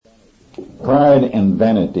Pride and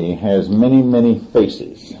vanity has many, many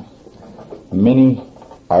faces. Many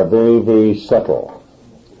are very, very subtle.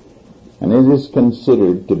 And it is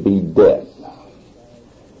considered to be death,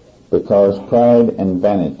 because pride and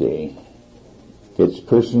vanity gets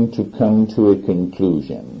person to come to a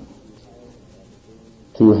conclusion,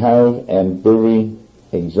 to have a very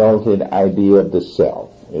exalted idea of the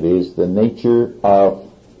self. It is the nature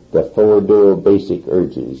of the four basic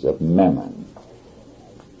urges of mammon.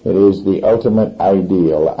 It is the ultimate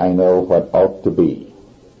ideal. I know what ought to be.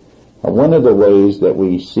 One of the ways that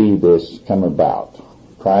we see this come about,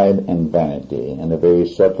 pride and vanity, in a very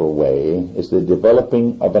subtle way, is the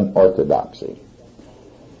developing of an orthodoxy.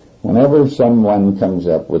 Whenever someone comes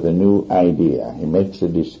up with a new idea, he makes a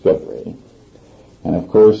discovery, and of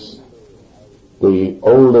course the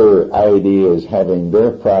older ideas having their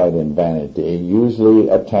pride and vanity usually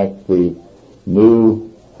attack the new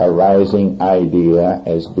arising idea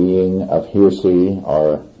as being of heresy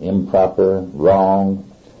or improper, wrong,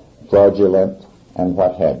 fraudulent, and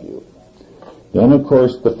what have you. Then, of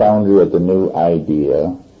course, the founder of the new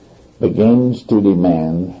idea begins to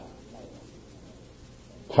demand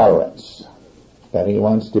tolerance, that he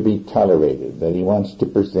wants to be tolerated, that he wants to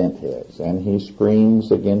present his, and he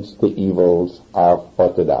screams against the evils of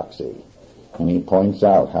orthodoxy. And he points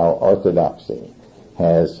out how orthodoxy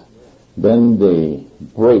has been the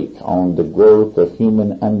brake on the growth of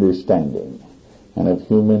human understanding and of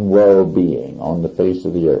human well-being on the face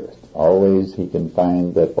of the earth. Always he can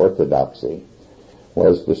find that orthodoxy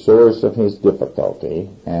was the source of his difficulty,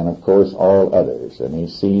 and of course all others. And he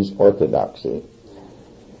sees orthodoxy,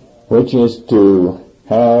 which is to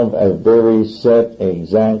have a very set,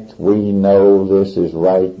 exact, we know this is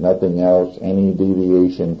right, nothing else. Any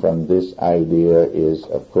deviation from this idea is,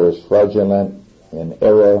 of course, fraudulent, in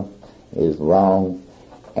error, is wrong,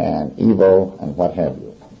 and evil, and what have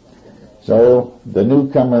you. So the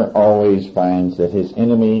newcomer always finds that his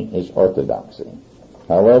enemy is orthodoxy.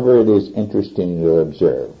 However, it is interesting to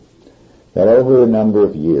observe that over a number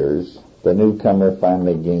of years, the newcomer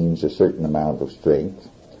finally gains a certain amount of strength,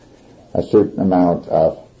 a certain amount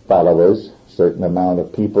of followers, a certain amount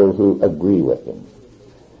of people who agree with him.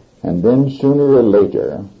 And then sooner or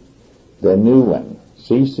later, the new one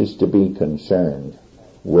ceases to be concerned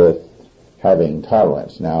with having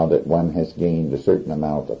tolerance now that one has gained a certain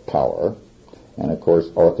amount of power. And of course,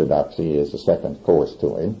 orthodoxy is a second force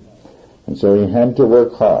to him. And so he had to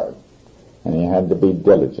work hard, and he had to be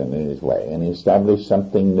diligent in his way, and he established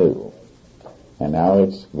something new. And now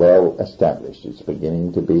it's well established. It's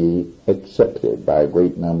beginning to be accepted by a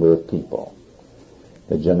great number of people.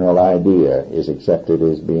 The general idea is accepted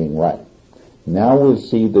as being right. Now we'll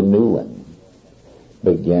see the new one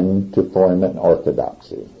begin to form an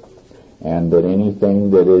orthodoxy, and that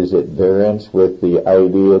anything that is at variance with the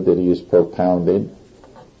idea that he has propounded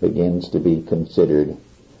begins to be considered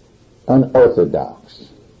unorthodox,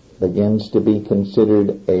 begins to be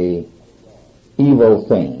considered a evil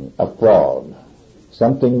thing, a fraud,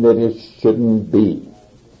 something that it shouldn't be.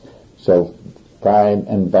 So pride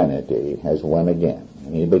and vanity has won again,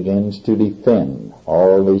 and he begins to defend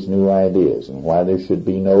all these new ideas and why there should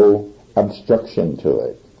be no obstruction to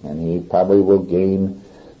it. And he probably will gain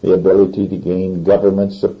the ability to gain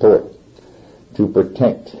government support to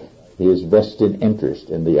protect his vested interest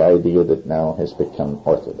in the idea that now has become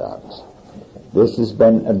orthodox. This has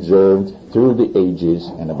been observed through the ages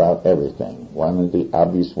and about everything. One of the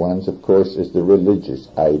obvious ones, of course, is the religious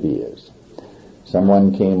ideas.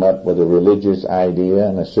 Someone came up with a religious idea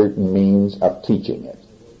and a certain means of teaching it.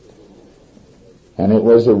 And it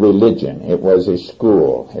was a religion, it was a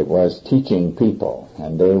school, it was teaching people,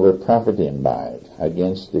 and they were profiting by it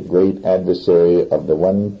against the great adversary of the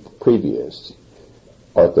one previous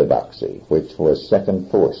orthodoxy, which was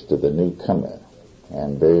second force to the newcomer.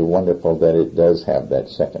 And very wonderful that it does have that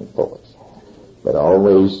second force. But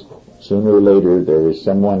always, sooner or later, there is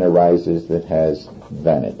someone arises that has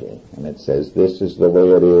vanity, and it says this is the way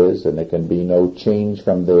it is, and there can be no change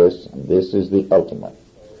from this, and this is the ultimate.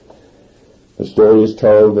 The story is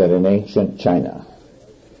told that in ancient China,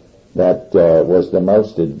 that was the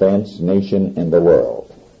most advanced nation in the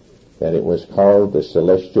world, that it was called the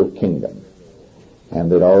Celestial Kingdom,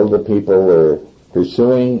 and that all the people were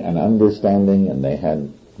pursuing and understanding, and they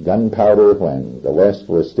had gunpowder when the West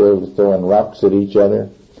was still throwing rocks at each other.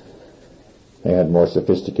 They had more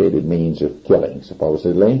sophisticated means of killing,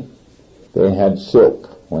 supposedly. They had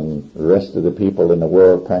silk when the rest of the people in the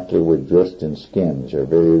world practically were dressed in skins or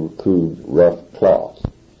very crude, rough cloth.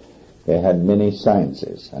 They had many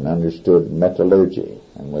sciences and understood metallurgy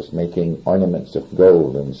and was making ornaments of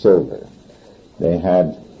gold and silver. They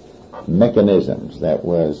had mechanisms that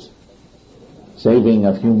was saving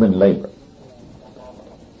of human labor.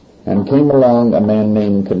 And came along a man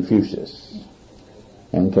named Confucius.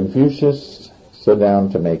 And Confucius set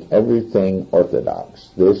down to make everything orthodox.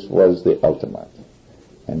 This was the ultimate.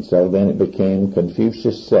 And so then it became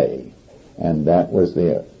Confucius say, and that was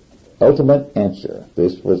the ultimate answer.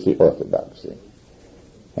 This was the orthodoxy.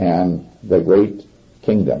 And the great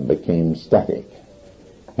kingdom became static.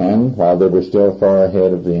 And while they were still far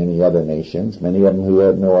ahead of any other nations, many of them who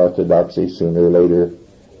had no orthodoxy sooner or later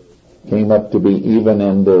came up to be even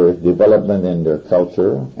in their development in their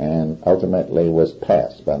culture, and ultimately was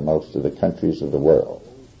passed by most of the countries of the world.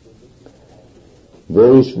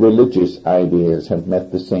 Various religious ideas have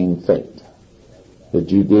met the same fate. The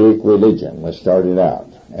Judaic religion was started out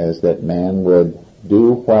as that man would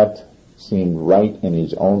do what seemed right in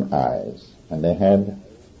his own eyes, and they had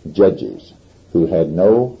judges who had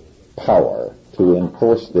no power to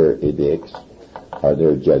enforce their edicts or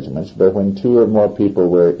their judgments, but when two or more people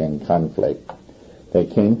were in conflict, they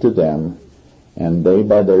came to them, and they,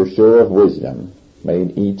 by their show of wisdom,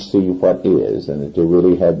 made each see what is, and that they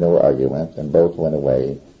really had no argument, and both went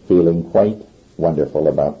away feeling quite wonderful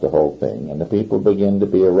about the whole thing. And the people began to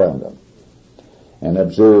be around them and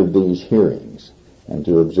observe these hearings, and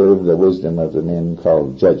to observe the wisdom of the men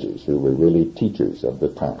called judges, who were really teachers of the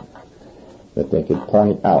time, that they could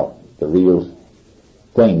point out the real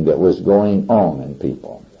thing that was going on in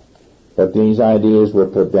people. But these ideas were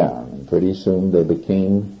put down, and pretty soon they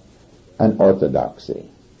became an orthodoxy.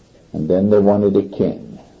 And then they wanted a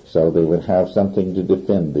king, so they would have something to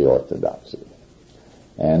defend the orthodoxy.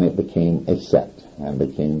 And it became a sect, and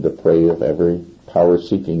became the prey of every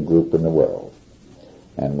power-seeking group in the world,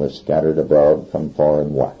 and was scattered abroad from far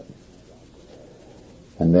and wide.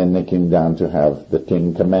 And then they came down to have the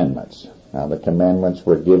 10 Commandments. Now the commandments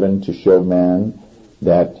were given to show man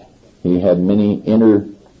that he had many inner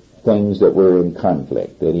things that were in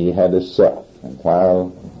conflict, that he had a self, and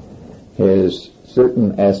while his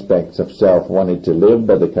certain aspects of self wanted to live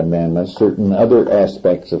by the commandments, certain other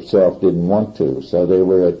aspects of self didn't want to, so they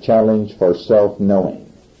were a challenge for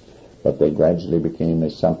self-knowing, but they gradually became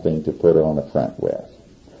as something to put on a front with.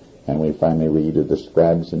 And we finally read of the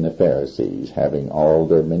scribes and the Pharisees having all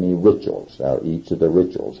their many rituals. Now each of the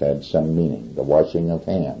rituals had some meaning. The washing of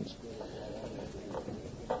hands,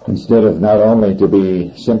 instead of not only to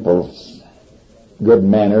be simple good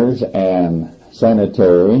manners and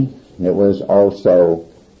sanitary, it was also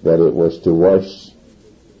that it was to wash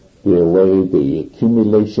away the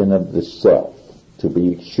accumulation of the self, to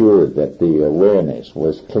be sure that the awareness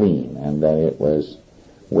was clean and that it was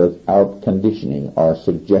without conditioning or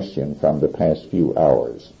suggestion from the past few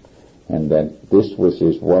hours, and that this was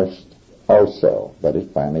his washed also, but it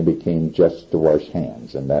finally became just to wash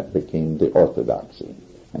hands, and that became the orthodoxy,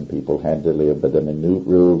 and people had to live by the minute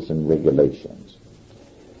rules and regulations.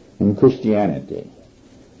 In Christianity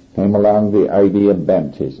came along the idea of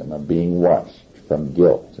baptism, of being washed from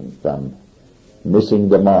guilt and from missing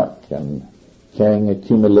the mark and carrying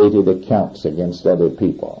accumulated accounts against other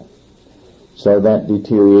people. So that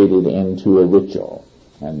deteriorated into a ritual,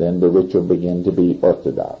 and then the ritual began to be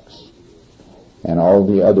orthodox. And all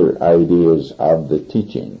the other ideas of the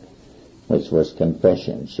teaching, which was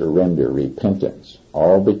confession, surrender, repentance,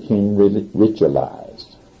 all became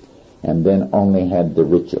ritualized, and then only had the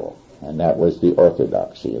ritual, and that was the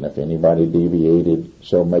orthodoxy. And if anybody deviated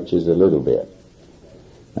so much as a little bit.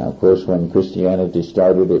 Now, of course, when Christianity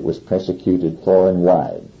started, it was persecuted far and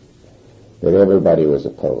wide, that everybody was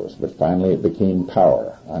opposed, but finally it became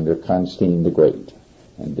power under Constantine the Great,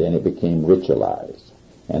 and then it became ritualized,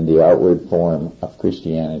 and the outward form of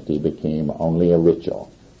Christianity became only a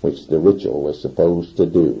ritual, which the ritual was supposed to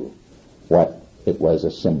do what it was a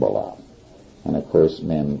symbol of. And of course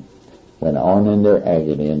men went on in their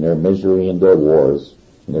agony and their misery and their wars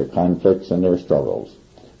and their conflicts and their struggles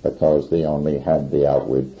because they only had the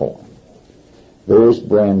outward form. Various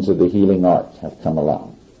brands of the healing art have come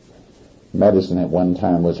along. Medicine at one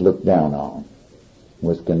time was looked down on,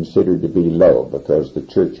 was considered to be low because the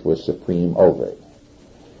church was supreme over it.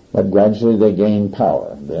 But gradually they gained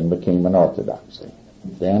power, then became an orthodoxy.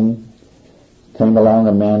 Then came along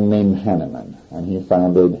a man named Hahnemann, and he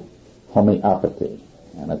founded homeopathy.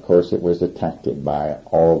 And of course it was attacked by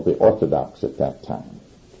all the orthodox at that time.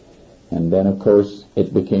 And then of course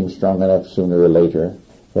it became strong enough sooner or later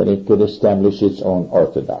that it could establish its own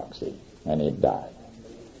orthodoxy, and it died.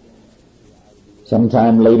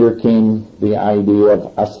 Sometime later came the idea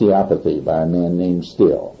of osteopathy by a man named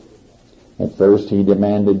Still. At first he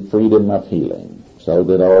demanded freedom of healing, so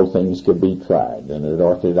that all things could be tried, and that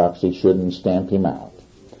orthodoxy shouldn't stamp him out.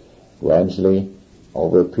 Gradually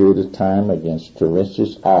over a period of time against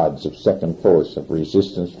tremendous odds of second force of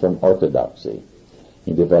resistance from orthodoxy.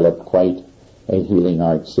 He developed quite a healing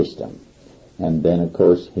art system. And then, of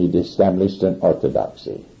course, he established an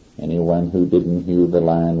orthodoxy. Anyone who didn't hew the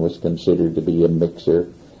line was considered to be a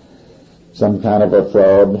mixer, some kind of a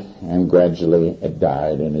fraud, and gradually it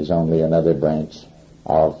died and is only another branch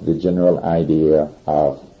of the general idea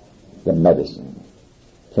of the medicine.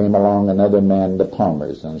 Came along another man, the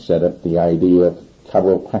Palmers, and set up the idea of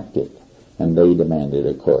chiropractic, and they demanded,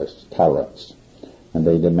 of course, tolerance, and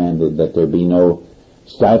they demanded that there be no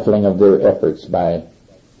stifling of their efforts by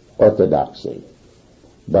orthodoxy.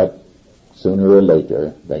 But sooner or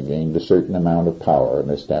later, they gained a certain amount of power and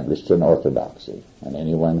established an orthodoxy, and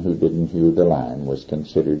anyone who didn't hew the line was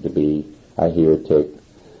considered to be a heretic,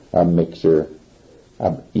 a mixer,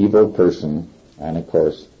 an evil person, and of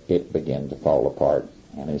course it began to fall apart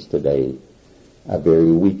and is today a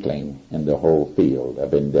very weakling in the whole field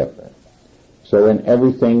of endeavor. So in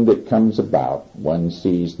everything that comes about, one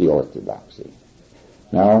sees the orthodoxy.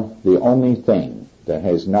 Now, the only thing that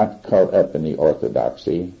has not caught up in the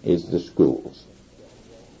orthodoxy is the schools.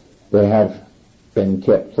 They have been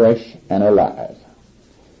kept fresh and alive.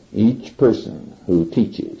 Each person who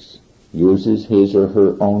teaches uses his or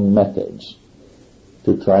her own methods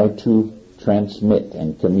to try to transmit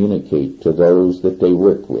and communicate to those that they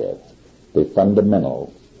work with the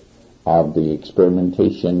fundamental of the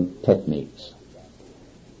experimentation techniques.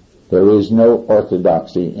 There is no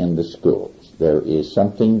orthodoxy in the schools. There is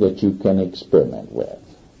something that you can experiment with.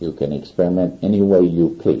 You can experiment any way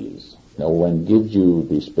you please. No one gives you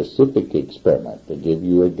the specific experiment. They give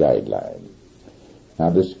you a guideline.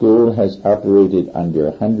 Now, the school has operated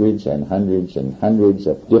under hundreds and hundreds and hundreds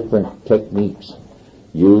of different techniques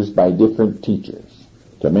used by different teachers.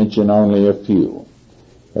 To mention only a few,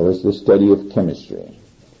 there was the study of chemistry,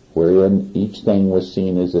 wherein each thing was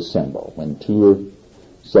seen as a symbol. When two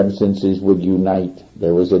substances would unite,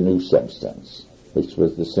 there was a new substance, which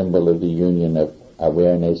was the symbol of the union of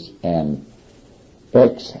awareness and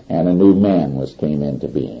X, and a new man came into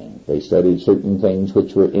being. They studied certain things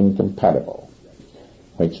which were incompatible,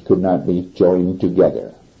 which could not be joined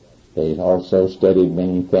together. They also studied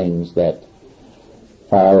many things that,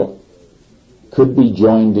 while could be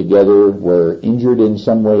joined together, were injured in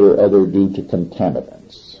some way or other due to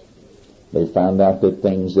contaminants. They found out that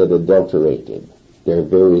things that adulterated their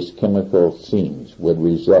various chemical scenes would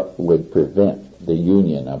prevent the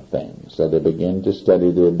union of things. So they began to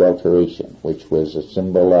study the adulteration, which was a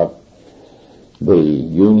symbol of the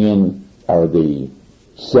union or the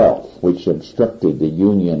self, which obstructed the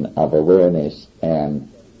union of awareness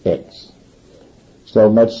and X. So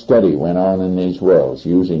much study went on in these worlds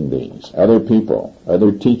using these. Other people,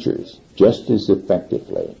 other teachers, just as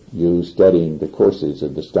effectively used studying the courses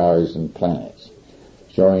of the stars and planets,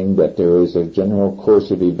 showing that there is a general course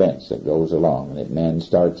of events that goes along, and that man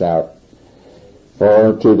starts out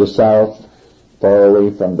far to the south, far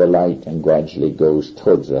away from the light, and gradually goes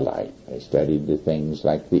towards the light. They studied the things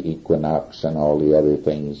like the equinox and all the other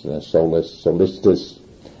things, the solstice,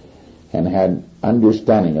 and had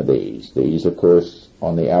understanding of these. These, of course,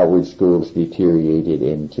 on the outward schools deteriorated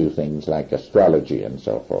into things like astrology and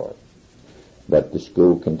so forth. But the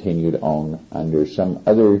school continued on under some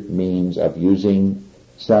other means of using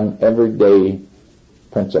some everyday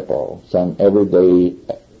principle, some everyday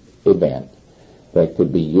event that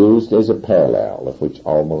could be used as a parallel of which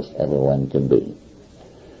almost everyone can be.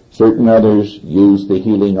 Certain others use the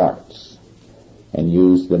healing arts and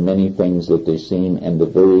use the many things that they've seen and the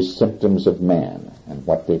various symptoms of man and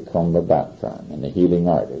what they come about from. And the healing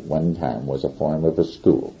art at one time was a form of a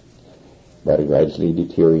school, but it gradually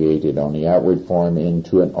deteriorated on the outward form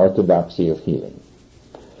into an orthodoxy of healing.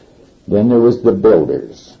 Then there was the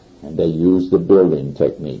builders, and they used the building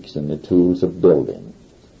techniques and the tools of building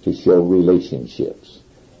to show relationships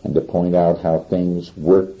and to point out how things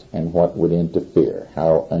worked and what would interfere,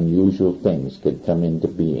 how unusual things could come into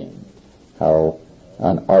being, how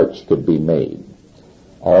an arch could be made.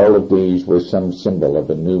 All of these were some symbol of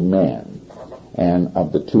a new man and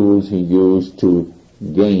of the tools he used to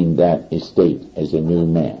gain that estate as a new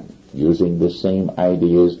man, using the same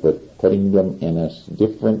ideas but putting them in a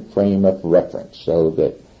different frame of reference so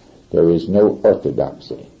that there is no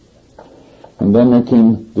orthodoxy. And then there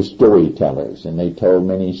came the storytellers, and they told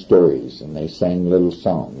many stories, and they sang little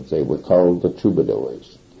songs. They were called the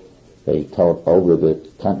troubadours. They taught over the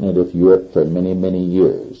continent of Europe for many, many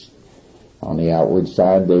years. On the outward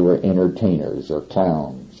side, they were entertainers or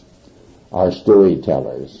clowns, or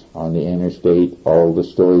storytellers. On the interstate, all the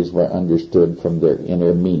stories were understood from their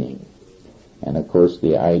inner meaning. And of course,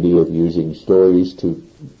 the idea of using stories to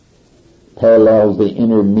parallels the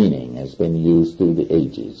inner meaning has been used through the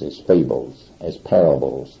ages as fables, as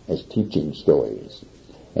parables, as teaching stories,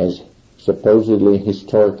 as supposedly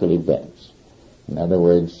historical events. In other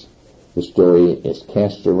words, the story is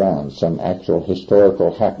cast around some actual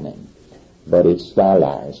historical happening, but it's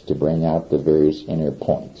stylized to bring out the various inner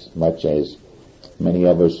points, much as many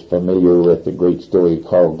of us familiar with the great story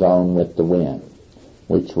called Gone with the Wind,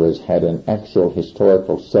 which had an actual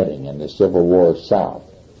historical setting in the Civil War South.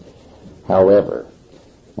 However,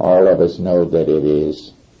 all of us know that it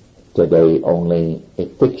is today only a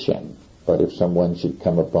fiction, but if someone should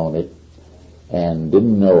come upon it and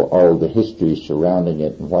didn't know all the history surrounding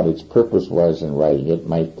it and what its purpose was in writing it,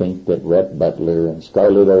 might think that Rhett Butler and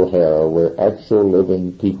Scarlett O'Hara were actual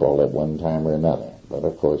living people at one time or another. But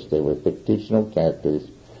of course they were fictional characters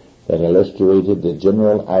that illustrated the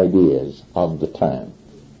general ideas of the time.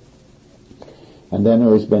 And then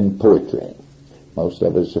there has been poetry. Most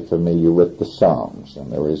of us are familiar with the Psalms,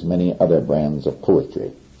 and there is many other brands of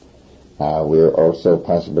poetry. We're also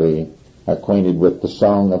possibly acquainted with the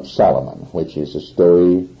Song of Solomon, which is a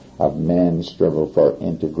story of man's struggle for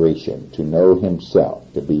integration, to know himself,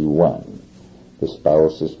 to be one. The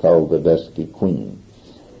spouse is called the dusky queen.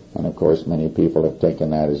 And of course many people have taken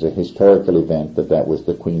that as a historical event, that was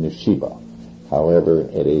the Queen of Sheba. However,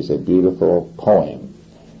 it is a beautiful poem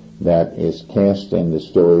that is cast in the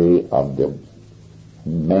story of the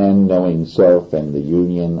man knowing self and the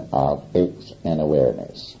union of X and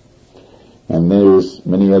awareness. And there's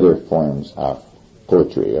many other forms of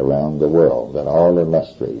poetry around the world that all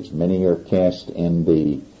illustrate. Many are cast in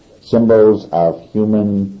the symbols of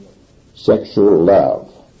human sexual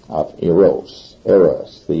love, of eros,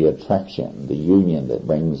 the attraction, the union that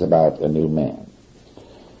brings about a new man.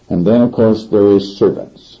 And then, of course, there is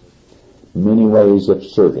servants. Many ways of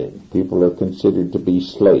serving. People are considered to be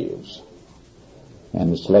slaves.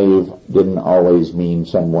 And a slave didn't always mean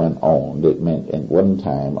someone owned. It meant at one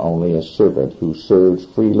time only a servant who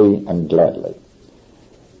served freely and gladly.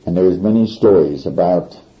 And there's many stories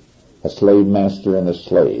about a slave master and a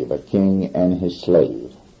slave, a king and his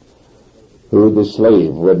slave, who the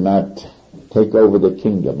slave would not take over the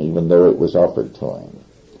kingdom even though it was offered to him,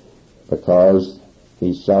 because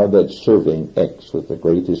he saw that serving X was the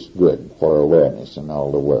greatest good for awareness in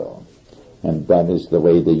all the world. And that is the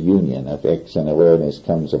way the union of X and awareness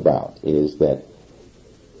comes about. It is that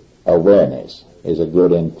awareness is a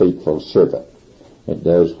good and faithful servant. It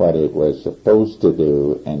does what it was supposed to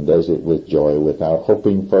do and does it with joy without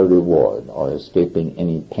hoping for reward or escaping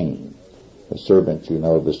any pain. The servant,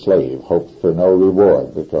 the slave, hopes for no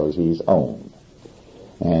reward because he's owned.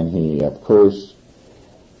 And he, of course,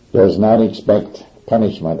 does not expect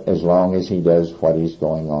punishment as long as he does what he's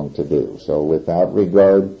going on to do. So without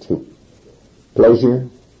regard to pleasure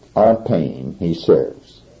or pain, he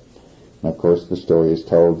serves. And of course, the story is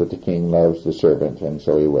told that the king loves the servant, and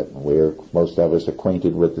so he wouldn't. We're, most of us,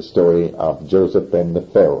 acquainted with the story of Joseph and the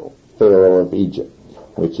Pharaoh of Egypt,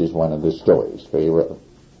 which is one of the stories.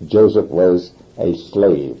 Joseph was a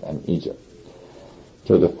slave in Egypt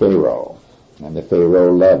to the Pharaoh, and the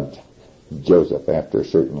Pharaoh loved Joseph after a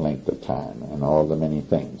certain length of time, and all the many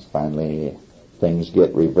things. Finally, things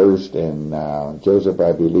get reversed, and Joseph,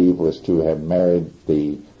 I believe, was to have married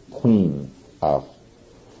the queen of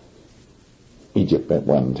Egypt at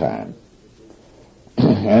one time.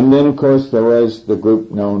 And then, of course, there was the group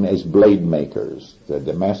known as blade makers, the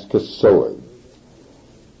Damascus sword,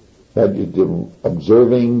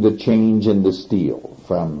 observing the change in the steel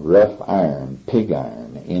from rough iron, pig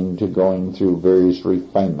iron, into going through various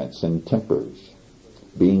refinements and tempers,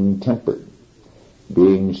 being tempered,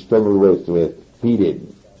 being struggled with,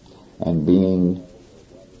 heated, and being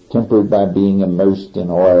tempered by being immersed in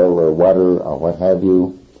oil or water or what have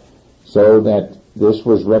you, so that this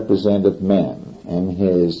was representative man and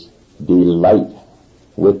his delight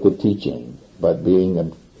with the teaching, but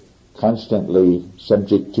being constantly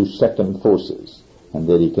subject to second forces, and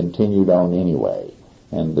that he continued on anyway.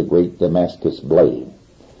 And the great Damascus blade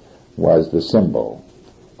was the symbol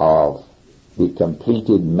of the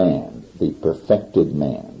completed man, the perfected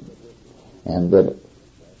man, and that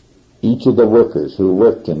each of the workers who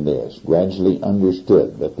worked in this gradually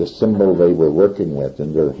understood that the symbol they were working with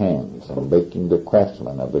in their hands and making the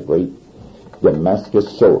craftsman of the great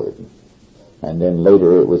Damascus sword. And then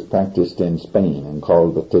later it was practiced in Spain and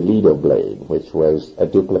called the Toledo blade, which was a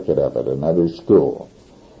duplicate of it, another school,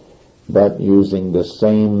 but using the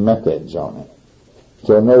same methods on it.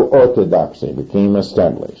 So no orthodoxy became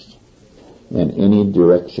established in any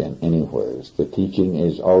direction, anywhere. The teaching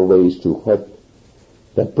is always to what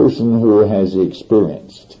the person who has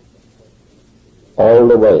experienced all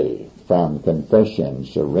the way from confession,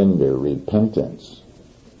 surrender, repentance,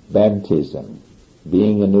 baptism,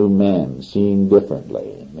 being a new man, seeing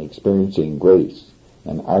differently, and experiencing grace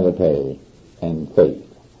and agape and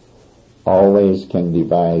faith, always can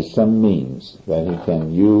devise some means that he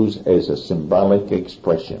can use as a symbolic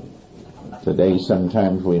expression. Today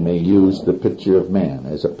sometimes we may use the picture of man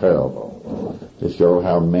as a parable to show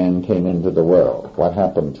how man came into the world, what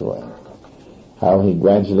happened to him, how he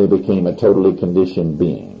gradually became a totally conditioned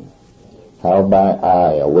being, how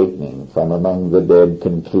by awakening from among the dead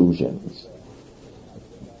conclusions,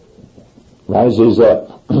 rises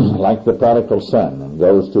up like the prodigal son and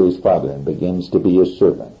goes to his father and begins to be a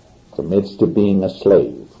servant, commits to being a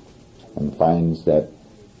slave, and finds that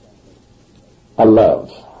a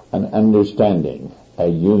love, an understanding, a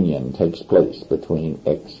union takes place between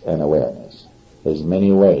X and awareness. There's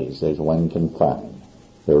many ways as one can find.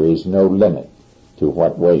 There is no limit to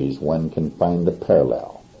what ways one can find the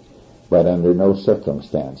parallel. But under no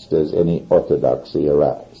circumstance does any orthodoxy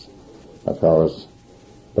arise, because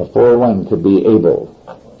before one could be able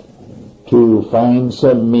to find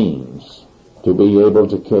some means to be able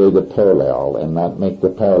to carry the parallel and not make the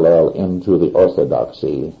parallel into the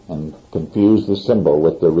orthodoxy and confuse the symbol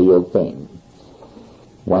with the real thing,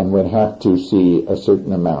 one would have to see a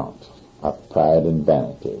certain amount of pride and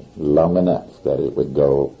vanity long enough that it would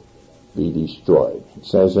be destroyed. It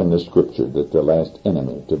says in the scripture that the last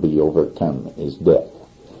enemy to be overcome is death,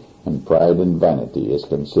 and pride and vanity is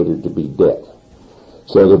considered to be death.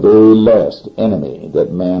 So the very last enemy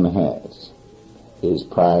that man has is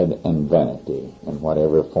pride and vanity, in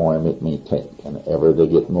whatever form it may take, and ever they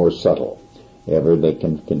get more subtle, ever they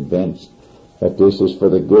can convince that this is for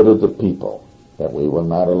the good of the people, that we will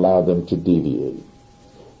not allow them to deviate.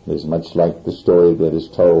 It is much like the story that is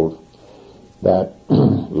told that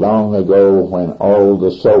long ago when all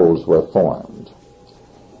the souls were formed,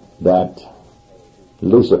 that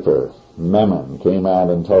Lucifer, Mammon, came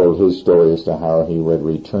out and told his story as to how he would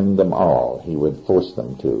return them all. He would force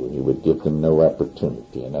them to. He would give them no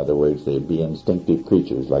opportunity. In other words, they'd be instinctive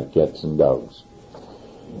creatures like cats and dogs.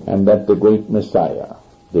 And that the great Messiah,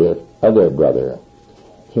 the other brother,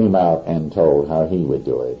 came out and told how he would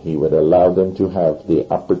do it. He would allow them to have the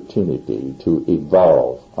opportunity to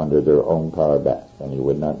evolve under their own power back, and he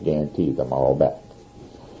would not guarantee them all back.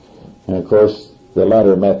 And of course, the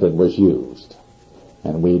latter method was used.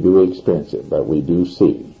 And we do experience it, but we do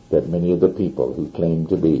see that many of the people who claim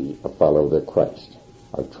to be a follower of Christ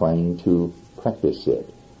are trying to practice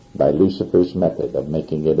it by Lucifer's method of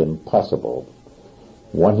making it impossible,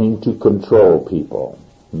 wanting to control people,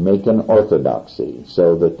 make an orthodoxy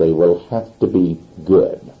so that they will have to be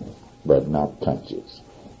good, but not conscious.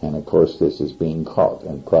 And of course this is being caught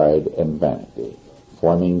in pride and vanity,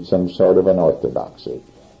 forming some sort of an orthodoxy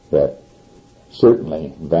that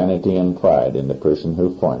certainly vanity and pride in the person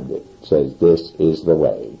who formed it says this is the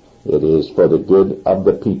way. It is for the good of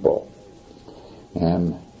the people.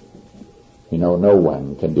 And, no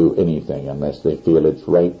one can do anything unless they feel it's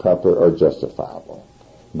right, proper, or justifiable.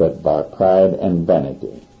 But by pride and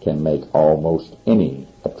vanity can make almost any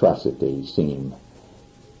atrocity seem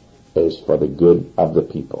as for the good of the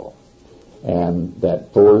people. And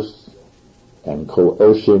that force and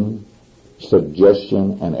coercion,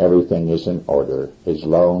 suggestion, and everything is in order as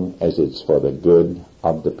long as it's for the good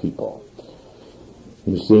of the people.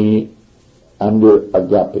 You see, under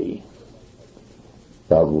agape,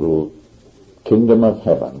 the kingdom of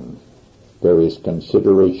heaven, there is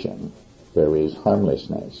consideration, there is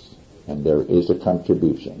harmlessness, and there is a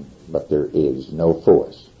contribution, but there is no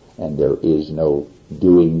force, and there is no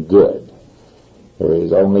doing good. There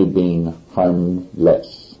is only being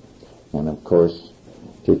harmless. And of course,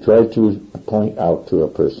 to try to point out to a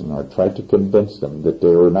person or try to convince them that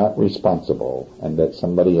they are not responsible and that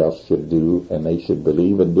somebody else should do and they should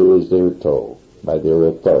believe and do as they are told by their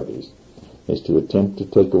authorities is to attempt to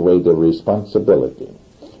take away their responsibility.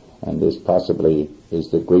 And this possibly is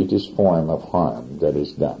the greatest form of harm that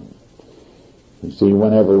is done. You see,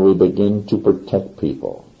 whenever we begin to protect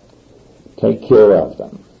people, take care of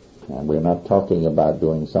them, and we're not talking about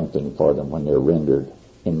doing something for them when they're rendered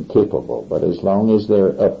incapable, but as long as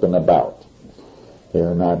they're up and about,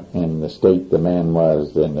 they're not in the state the man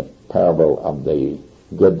was in the parable of the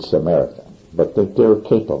Good Samaritan, but that they're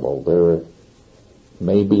capable, they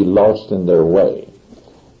may be lost in their way,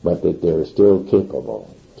 but that they're still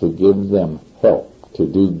capable. To give them help, to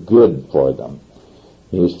do good for them,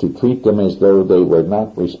 is to treat them as though they were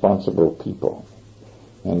not responsible people.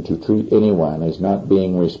 And to treat anyone as not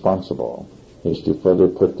being responsible is to further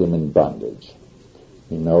put them in bondage.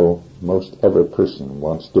 Most every person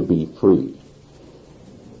wants to be free.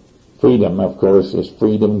 Freedom, of course, is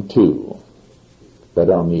freedom too. But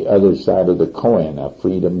on the other side of the coin of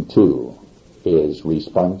freedom too is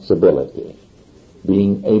responsibility,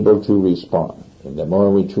 being able to respond. And the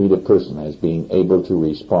more we treat a person as being able to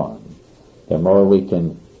respond, the more we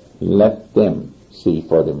can let them see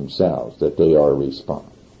for themselves that they are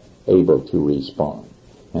able to respond,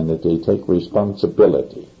 and that they take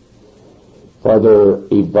responsibility for their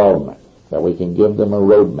evolvement, that we can give them a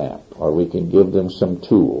roadmap, or we can give them some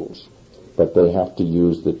tools, but they have to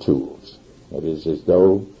use the tools. It is as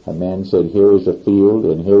though a man said, here is a field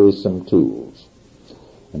and here is some tools.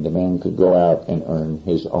 And the man could go out and earn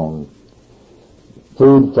his own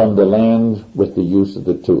food from the land with the use of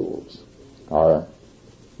the tools. Or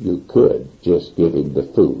you could just give him the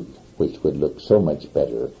food, which would look so much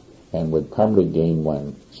better and would probably gain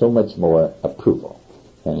one so much more approval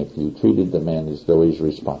than if you treated the man as though he's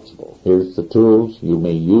responsible. Here's the tools, you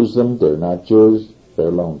may use them, they're not yours,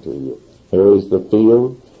 they're loaned to you. Here is the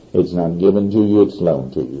field, it's not given to you, it's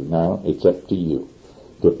loaned to you. Now it's up to you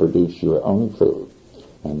to produce your own food.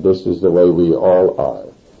 And this is the way we all are.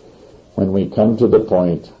 When we come to the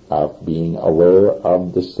point of being aware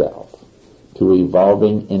of the self, to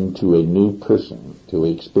evolving into a new person, to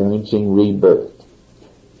experiencing rebirth,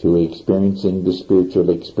 to experiencing the spiritual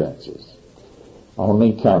experiences.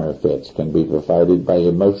 Only counterfeits can be provided by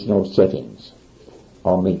emotional settings.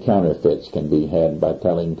 Only counterfeits can be had by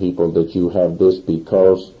telling people that you have this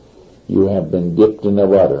because you have been dipped in the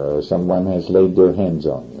water or someone has laid their hands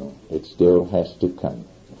on you. It still has to come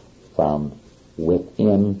from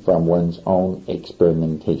within, from one's own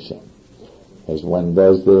experimentation. As one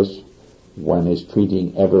does this, one is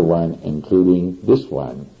treating everyone, including this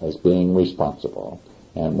one, as being responsible.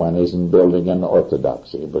 And one isn't building an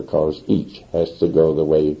orthodoxy because each has to go the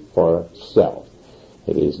way for self.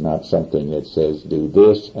 It is not something that says, do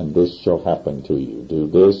this and this shall happen to you. Do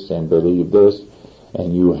this and believe this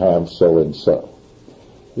and you have so and so.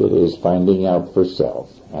 It is finding out for self,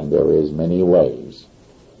 and there is many ways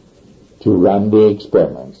to run the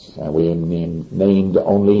experiments. And we have named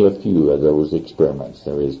only a few of those experiments.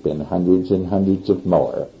 There has been hundreds and hundreds of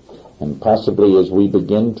more. And possibly as we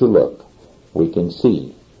begin to look, we can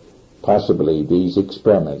see possibly these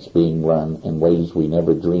experiments being run in ways we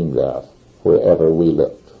never dreamed of wherever we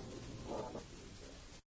looked.